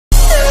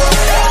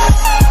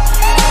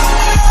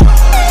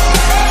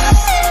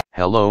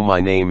Hello, my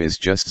name is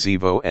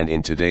JustZivo, and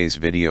in today's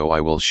video I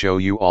will show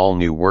you all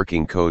new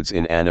working codes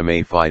in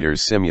Anime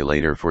Fighters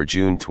Simulator for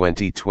June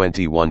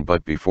 2021.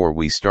 But before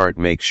we start,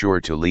 make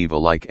sure to leave a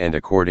like, and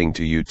according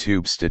to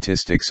YouTube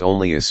statistics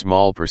only a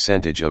small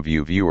percentage of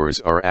you viewers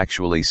are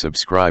actually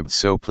subscribed,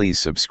 so please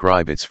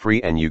subscribe. It's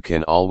free and you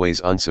can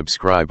always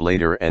unsubscribe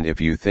later, and if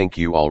you think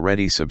you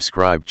already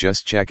subscribed,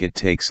 just check. It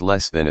takes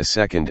less than a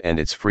second and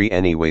it's free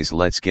anyways.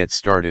 Let's get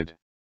started.